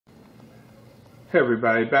Hey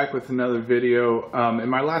everybody, back with another video. In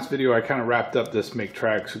my last video I kind of wrapped up this Make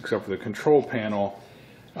Trax except for the control panel,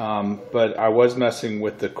 but I was messing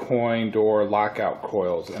with the coin door lockout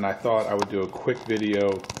coils, and I thought I would do a quick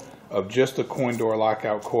video of just the coin door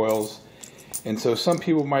lockout coils. And so some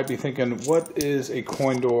people might be thinking, what is a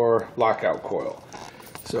coin door lockout coil?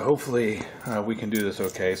 So hopefully we can do this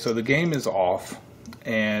okay. So the game is off,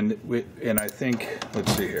 and I think,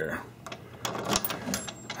 let's see here.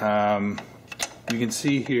 You can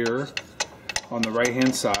see here on the right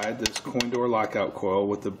hand side this coin door lockout coil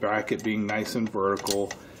with the bracket being nice and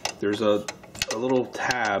vertical. There's a little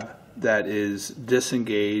tab that is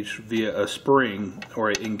disengaged via a spring,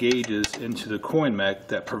 or it engages into the coin mech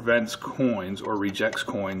that prevents coins or rejects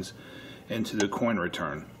coins into the coin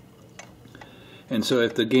return. And so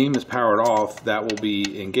if the game is powered off, that will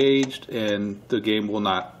be engaged and the game will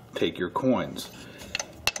not take your coins.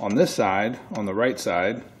 On this side, on the right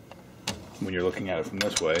side, when you're looking at it from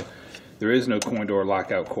this way, there is no coin door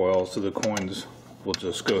lockout coil, so the coins will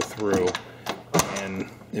just go through, and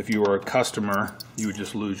if you were a customer you would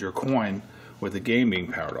just lose your coin with the game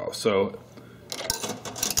being powered off. So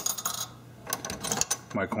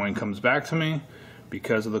my coin comes back to me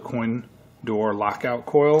because of the coin door lockout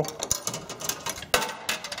coil,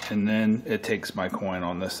 and then it takes my coin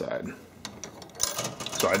on this side.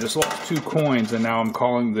 So I just lost 2 coins, and now I'm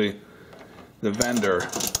calling the vendor,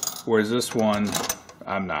 whereas this one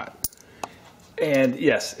I'm not. And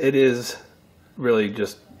yes, it is really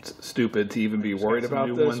just stupid to even be worried about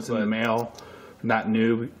this. New ones in the mail, not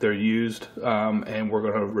new, they're used, and we're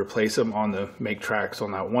going to replace them on the Make Trax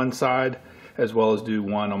on that one side, as well as do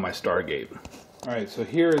one on my Stargate. Alright, so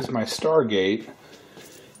here is my Stargate,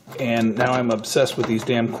 and now I'm obsessed with these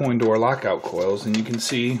damn coin door lockout coils, and you can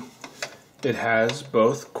see it has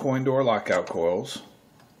both coin door lockout coils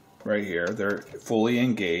right here. They're fully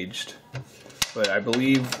engaged, but I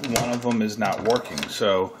believe one of them is not working.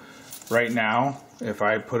 So right now, if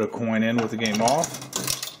I put a coin in with the game off,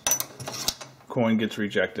 coin gets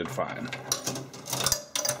rejected fine.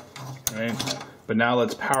 Right? But now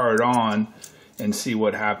let's power it on and see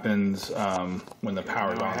what happens when the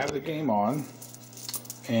power's on. I have the game on,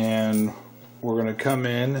 and we're going to come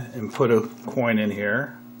in and put a coin in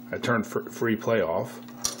here. I turned free play off,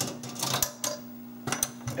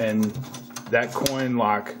 and that coin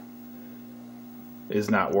lock is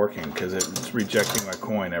not working because it's rejecting my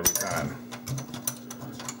coin every time,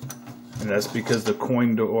 and that's because the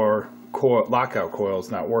coin door lockout coil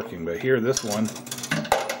is not working. But here, this one,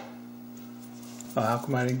 oh, how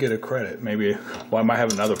come I didn't get a credit? Maybe, well, I might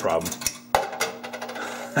have another problem.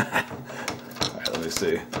 Alright, let me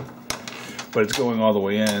see. But it's going all the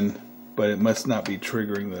way in, but it must not be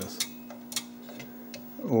triggering this.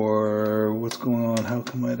 Or what's going on? How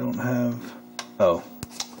come I don't have... Oh.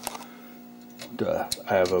 Duh.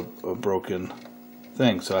 I have a broken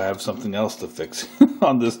thing, so I have something else to fix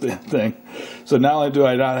on this damn thing. So not only do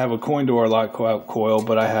I not have a coin door lockout coil,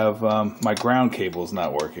 but I have my ground cable's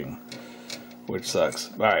not working, which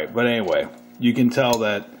sucks. Alright, but anyway, you can tell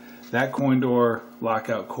that that coin door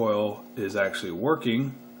lockout coil is actually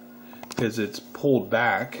working because it's pulled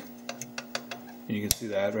back. You can see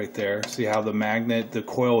that right there. See how the magnet, the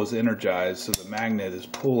coil is energized, so the magnet is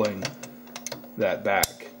pulling that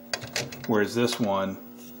back. Whereas this one,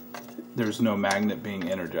 there's no magnet being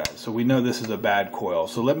energized. So we know this is a bad coil.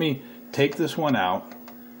 So let me take this one out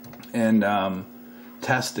and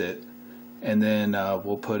test it, and then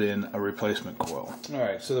we'll put in a replacement coil.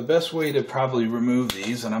 Alright, so the best way to probably remove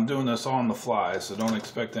these, and I'm doing this on the fly, so don't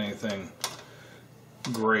expect anything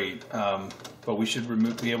great, but we should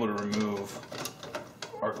be able to remove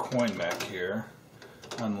our coin mech here,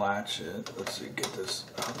 unlatch it. Let's see, get this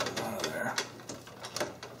out of there.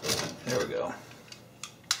 There we go.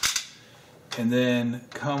 And then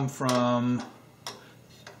come from,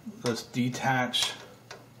 let's detach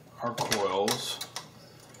our coils.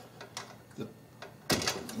 The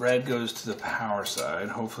red goes to the power side.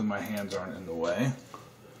 Hopefully my hands aren't in the way.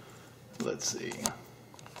 Let's see.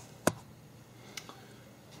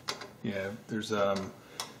 Yeah, there's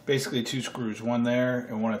basically 2 screws, one there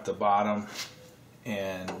and one at the bottom,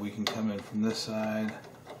 and we can come in from this side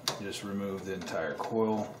and just remove the entire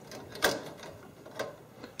coil.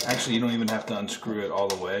 Actually, you don't even have to unscrew it all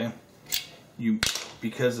the way.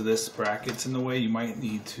 Because of this bracket's in the way, you might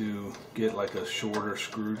need to get like a shorter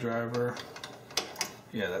screwdriver.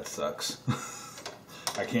 Yeah, that sucks.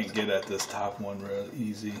 I can't get at this top one real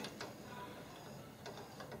easy.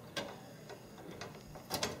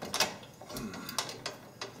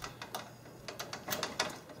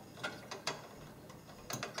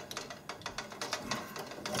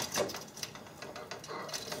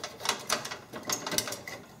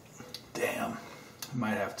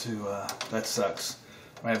 Might have to, that sucks.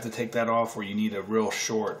 Might have to take that off, or you need a real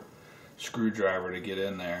short screwdriver to get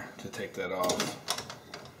in there to take that off.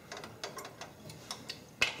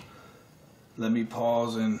 Let me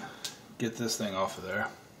pause and get this thing off of there.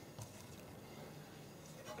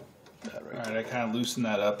 Alright, I kind of loosened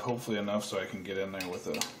that up, hopefully enough so I can get in there with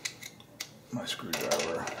my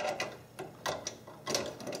screwdriver.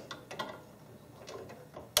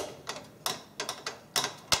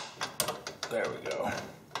 There we go.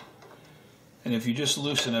 And if you just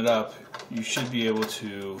loosen it up, you should be able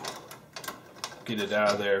to get it out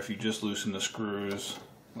of there. If you just loosen the screws,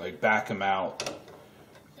 like back them out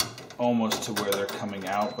almost to where they're coming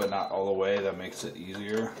out, but not all the way, that makes it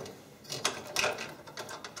easier.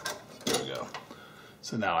 There we go.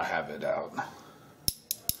 So now I have it out.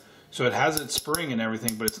 So it has its spring and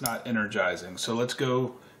everything, but it's not energizing. So let's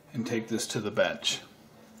go and take this to the bench.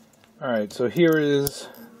 Alright, so here is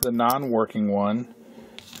the non-working one,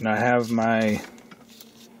 and I have my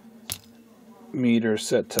meter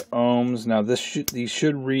set to ohms. Now these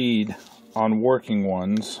should read on working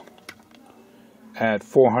ones at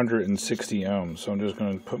 460 ohms. So I'm just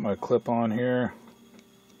going to put my clip on here.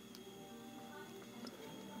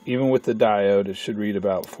 Even with the diode, it should read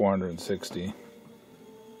about 460.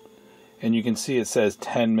 And you can see it says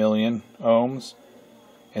 10 million ohms.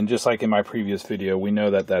 And just like in my previous video, we know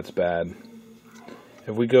that that's bad.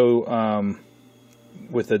 If we go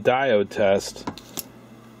with the diode test,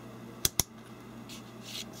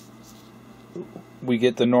 we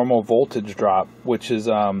get the normal voltage drop, which is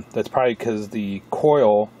that's probably because the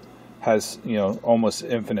coil has, you know, almost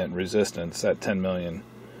infinite resistance at 10 million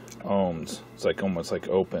ohms. It's like almost like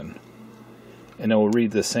open, and it will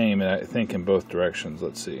read the same, I think, in both directions.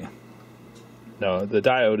 Let's see. No, the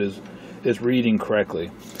diode is reading correctly.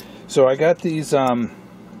 So I got these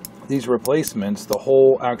replacements. The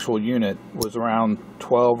whole actual unit was around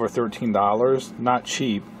 $12 or $13. Not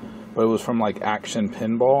cheap, but it was from like Action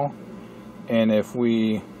Pinball. And if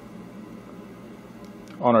we,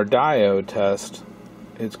 on our diode test,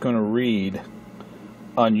 it's going to read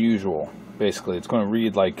unusual. Basically, it's going to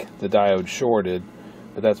read like the diode shorted,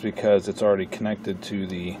 but that's because it's already connected to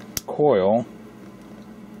the coil.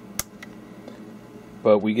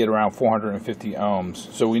 But we get around 450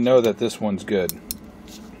 ohms, so we know that this one's good.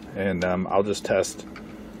 And I'll just test.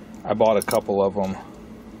 I bought a couple of them,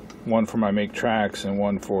 one for my Make Trax and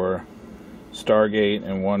one for Stargate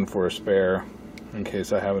and one for a spare in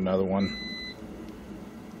case I have another one.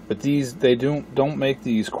 But these, they don't make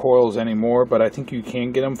these coils anymore, but I think you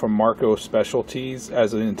can get them from Marco Specialties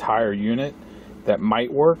as an entire unit. That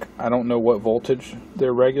might work. I don't know what voltage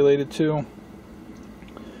they're regulated to,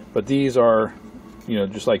 but these are, you know,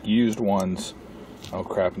 just like used ones. Oh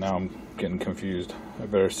crap, now I'm getting confused. I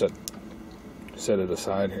better set it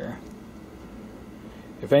aside here.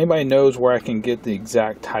 If anybody knows where I can get the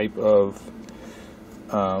exact type of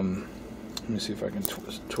let me see if I can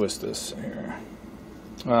twist this here.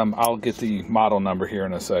 I'll get the model number here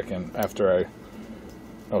in a second after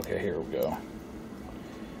okay, here we go.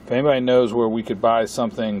 If anybody knows where we could buy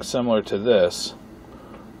something similar to this,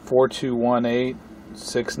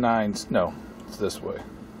 421869, no, it's this way.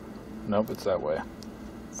 Nope, it's that way.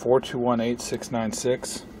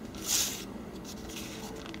 4218696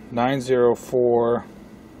 904.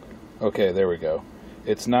 Okay, there we go.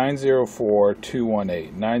 It's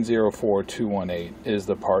 904218. 904218 is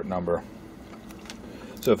the part number.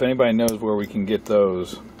 So if anybody knows where we can get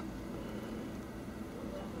those,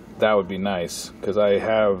 that would be nice, because I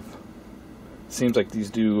have, seems like these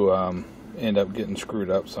do end up getting screwed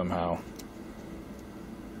up somehow.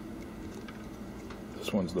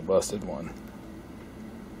 This one's the busted one.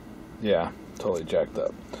 Yeah, totally jacked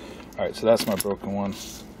up. Alright, so that's my broken one.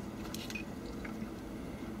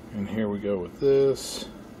 And here we go with this.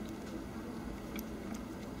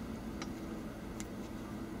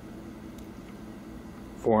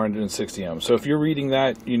 $460 ohms. So if you're reading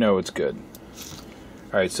that, you know it's good.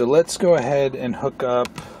 Alright, so let's go ahead and hook up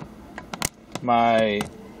my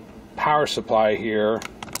power supply here,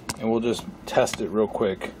 and we'll just test it real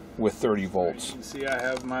quick with 30 volts. You can see I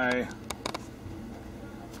have my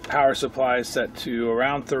power supply set to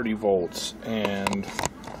around 30 volts, and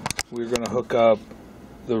we're going to hook up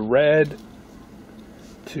the red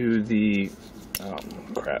to the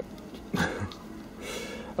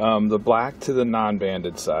the black to the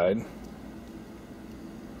non-banded side.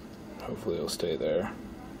 Hopefully it'll stay there.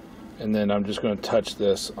 And then I'm just going to touch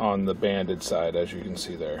this on the banded side, as you can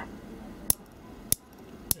see there.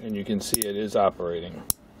 And you can see it is operating.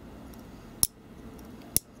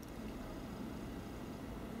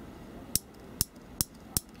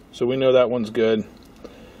 So we know that one's good.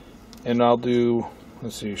 And I'll do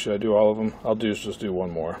Let's see, should I do all of them? I'll just do one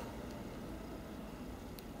more.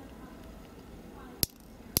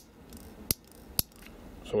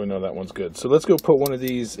 So we know that one's good. So let's go put one of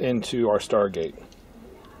these into our Stargate.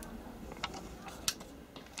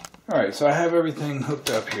 Alright, so I have everything hooked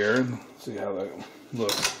up here. Let's see how that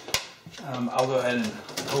looks. I'll go ahead and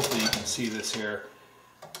hopefully you can see this here.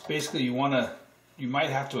 Basically you might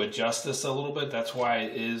have to adjust this a little bit. That's why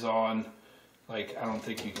it is on, like, I don't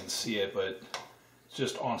think you can see it, but it's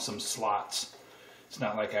just on some slots. It's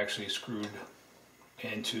not like actually screwed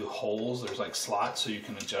into holes. There's like slots so you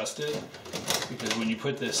can adjust it, because when you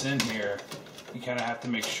put this in here you kind of have to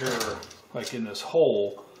make sure, like in this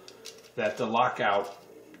hole, that the lockout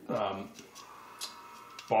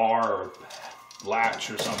bar or latch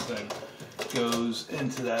or something goes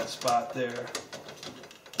into that spot there.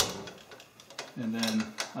 And then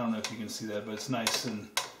I don't know if you can see that, but it's nice and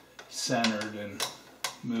centered and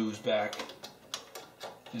moves back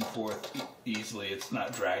and forth easily. It's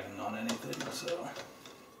not dragging on anything.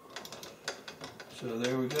 So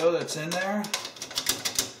there we go, that's in there.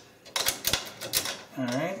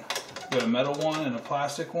 Alright, got a metal one and a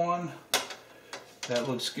plastic one. That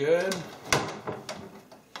looks good.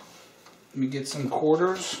 Let me get some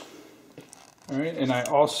quarters. Alright, and I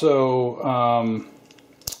also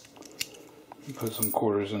put some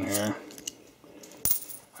quarters in here.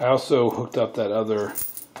 I also hooked up that other,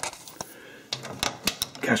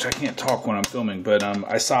 gosh, I can't talk when I'm filming, but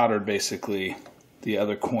I soldered basically the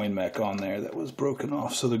other coin mech on there that was broken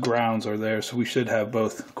off, so the grounds are there, so we should have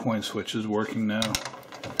both coin switches working now.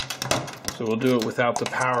 So we'll do it without the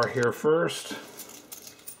power here first.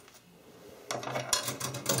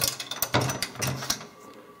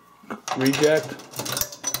 Reject.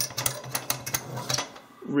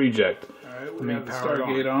 Reject. Alright, we have the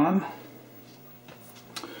Stargate on.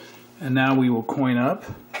 And now we will coin up.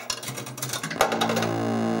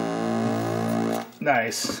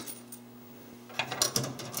 Nice.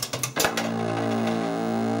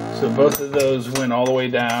 So both of those went all the way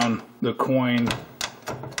down. The coin,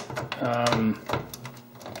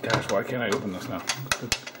 gosh, why can't I open this now?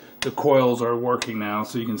 The coils are working now,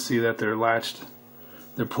 so you can see that they're latched.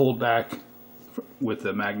 They're pulled back with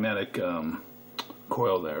the magnetic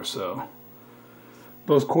coil there. So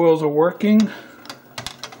both coils are working.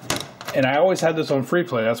 And I always had this on free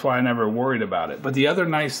play. That's why I never worried about it. But the other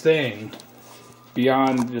nice thing,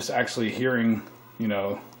 beyond just actually hearing, you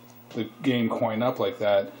know, the game coin up like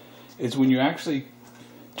that, is when you actually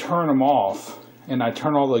turn them off, and I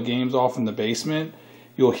turn all the games off in the basement,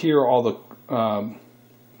 you'll hear all the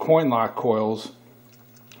coin lock coils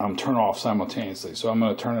turn off simultaneously. So I'm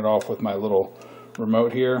going to turn it off with my little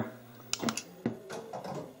remote here.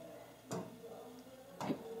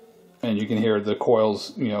 And you can hear the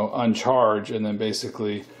coils, you know, uncharge and then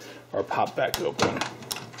basically are popped back open.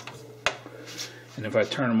 And if I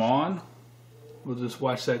turn them on, we'll just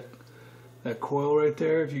watch that coil right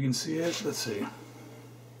there, if you can see it. Let's see.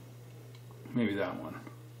 Maybe that one.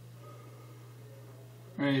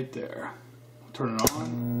 Right there. Turn it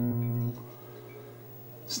on.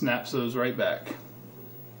 Snaps those right back.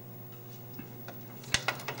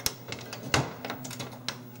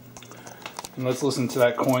 And let's listen to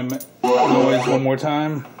that coin noise one more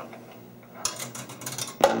time.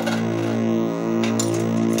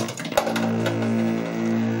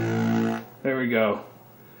 There we go.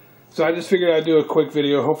 So I just figured I'd do a quick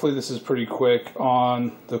video. Hopefully this is pretty quick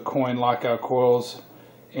on the coin lockout coils.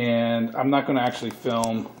 And I'm not going to actually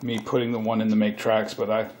film me putting the one in the Make Trax, but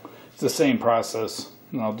it's the same process.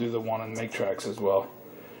 And I'll do the one in Make Trax as well.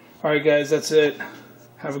 Alright guys, that's it.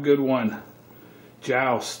 Have a good one.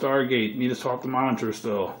 Joust, Stargate, need to swap the monitor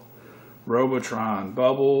still. Robotron,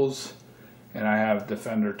 Bubbles, and I have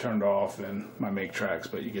Defender turned off in my Make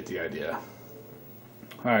Trax, but you get the idea.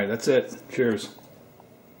 Alright, that's it. Cheers.